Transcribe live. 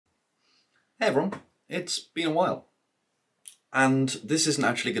Hey everyone, it's been a while. And this isn't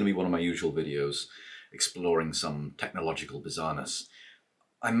actually going to be one of my usual videos exploring some technological bizarreness.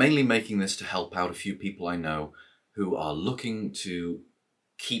 I'm mainly making this to help out a few people I know who are looking to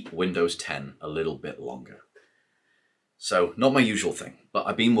keep Windows 10 a little bit longer. So, not my usual thing, but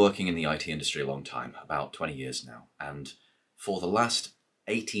I've been working in the IT industry a long time, about 20 years now, and for the last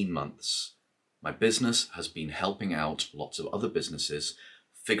 18 months, my business has been helping out lots of other businesses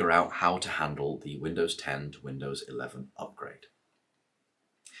figure out how to handle the Windows 10 to Windows 11 upgrade.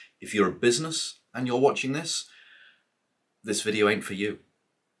 If you're a business and you're watching this video ain't for you.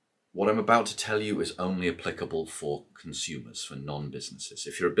 What I'm about to tell you is only applicable for consumers, for non-businesses.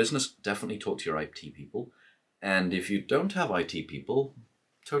 If you're a business, definitely talk to your IT people. And if you don't have IT people,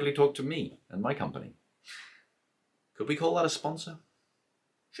 totally talk to me and my company. Could we call that a sponsor?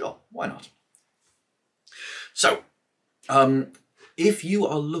 Sure, why not? So, if you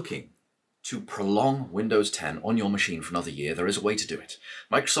are looking to prolong Windows 10 on your machine for another year, there is a way to do it.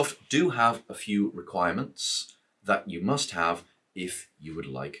 Microsoft do have a few requirements that you must have if you would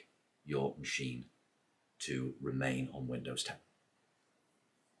like your machine to remain on Windows 10.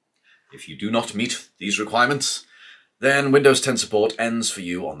 If you do not meet these requirements, then Windows 10 support ends for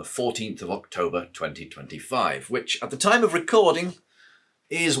you on the 14th of October 2025, which at the time of recording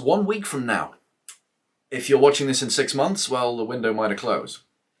is 1 week from now. If you're watching this in 6 months, well, the window might have closed.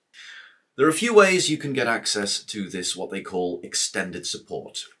 There are a few ways you can get access to this, what they call extended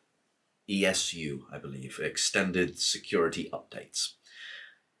support. ESU, I believe, extended security updates.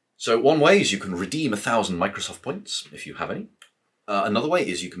 So one way is you can redeem 1,000 Microsoft points, if you have any. Another way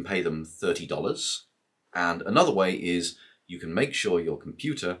is you can pay them $30. And another way is you can make sure your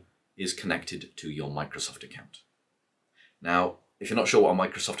computer is connected to your Microsoft account. Now, if you're not sure what a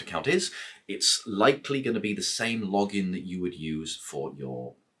Microsoft account is, it's likely going to be the same login that you would use for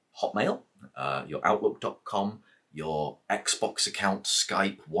your Hotmail, your Outlook.com, your Xbox account,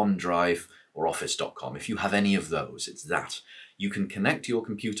 Skype, OneDrive, or Office.com. If you have any of those, it's that. You can connect your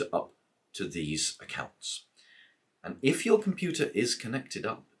computer up to these accounts. And if your computer is connected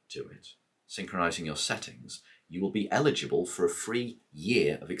up to it, synchronizing your settings, you will be eligible for a free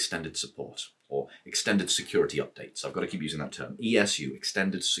year of extended support, or extended security updates. I've got to keep using that term. ESU,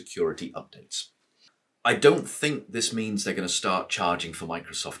 extended security updates. I don't think this means they're going to start charging for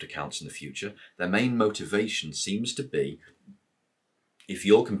Microsoft accounts in the future. Their main motivation seems to be, if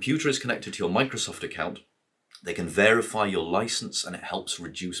your computer is connected to your Microsoft account, they can verify your license and it helps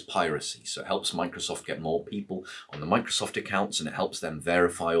reduce piracy. So it helps Microsoft get more people on the Microsoft accounts and it helps them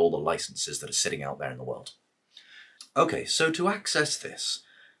verify all the licenses that are sitting out there in the world. Okay, so to access this,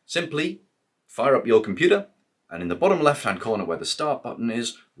 simply fire up your computer and in the bottom left-hand corner where the Start button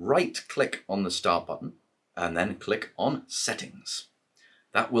is, right-click on the Start button and then click on Settings.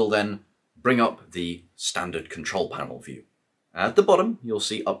 That will then bring up the standard control panel view. At the bottom, you'll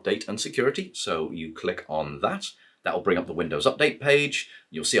see Update and Security, so you click on that. That will bring up the Windows Update page.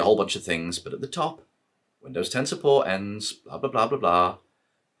 You'll see a whole bunch of things, but at the top, Windows 10 support ends, blah, blah, blah, blah, blah.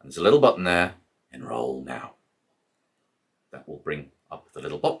 And there's a little button there, Enroll Now. That will bring up the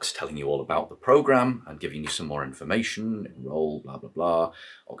little box telling you all about the program and giving you some more information. Enroll, blah, blah, blah.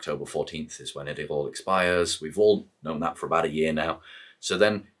 October 14th is when it all expires. We've all known that for about a year now. So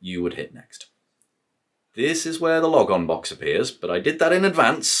then you would hit Next. This is where the logon box appears, but I did that in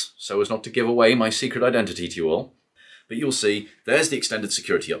advance so as not to give away my secret identity to you all. But you'll see there's the Extended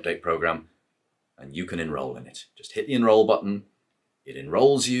Security Update program and you can enroll in it. Just hit the Enroll button, it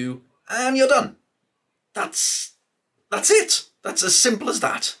enrolls you, and you're done. That's it. That's as simple as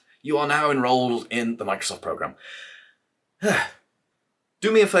that. You are now enrolled in the Microsoft program.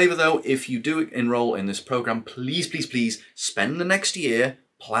 Do me a favor though, if you do enroll in this program, please, please, please spend the next year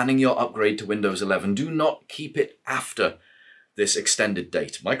planning your upgrade to Windows 11. Do not keep it after this extended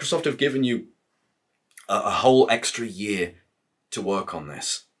date. Microsoft have given you a whole extra year to work on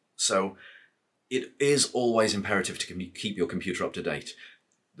this. So it is always imperative to keep your computer up to date.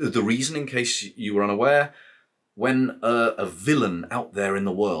 The reason, in case you were unaware, when a villain out there in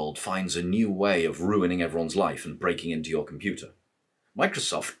the world finds a new way of ruining everyone's life and breaking into your computer,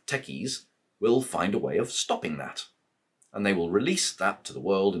 Microsoft techies will find a way of stopping that. And they will release that to the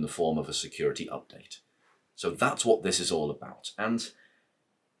world in the form of a security update. So that's what this is all about. And,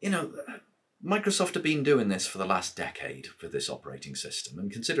 you know, Microsoft have been doing this for the last decade for this operating system. And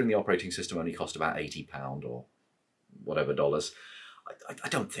considering the operating system only cost about £80 or whatever dollars, I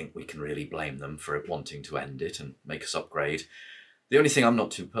don't think we can really blame them for wanting to end it and make us upgrade. The only thing I'm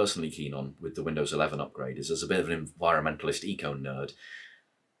not too personally keen on with the Windows 11 upgrade is, as a bit of an environmentalist eco-nerd,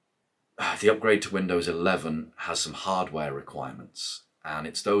 the upgrade to Windows 11 has some hardware requirements. And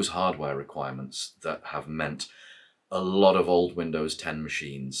it's those hardware requirements that have meant a lot of old Windows 10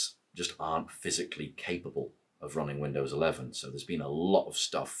 machines just aren't physically capable of running Windows 11. So there's been a lot of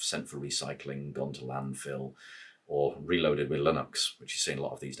stuff sent for recycling, gone to landfill, or reloaded with Linux, which you're seeing a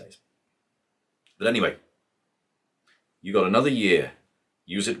lot of these days. But anyway, you got another year.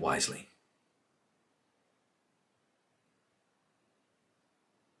 Use it wisely.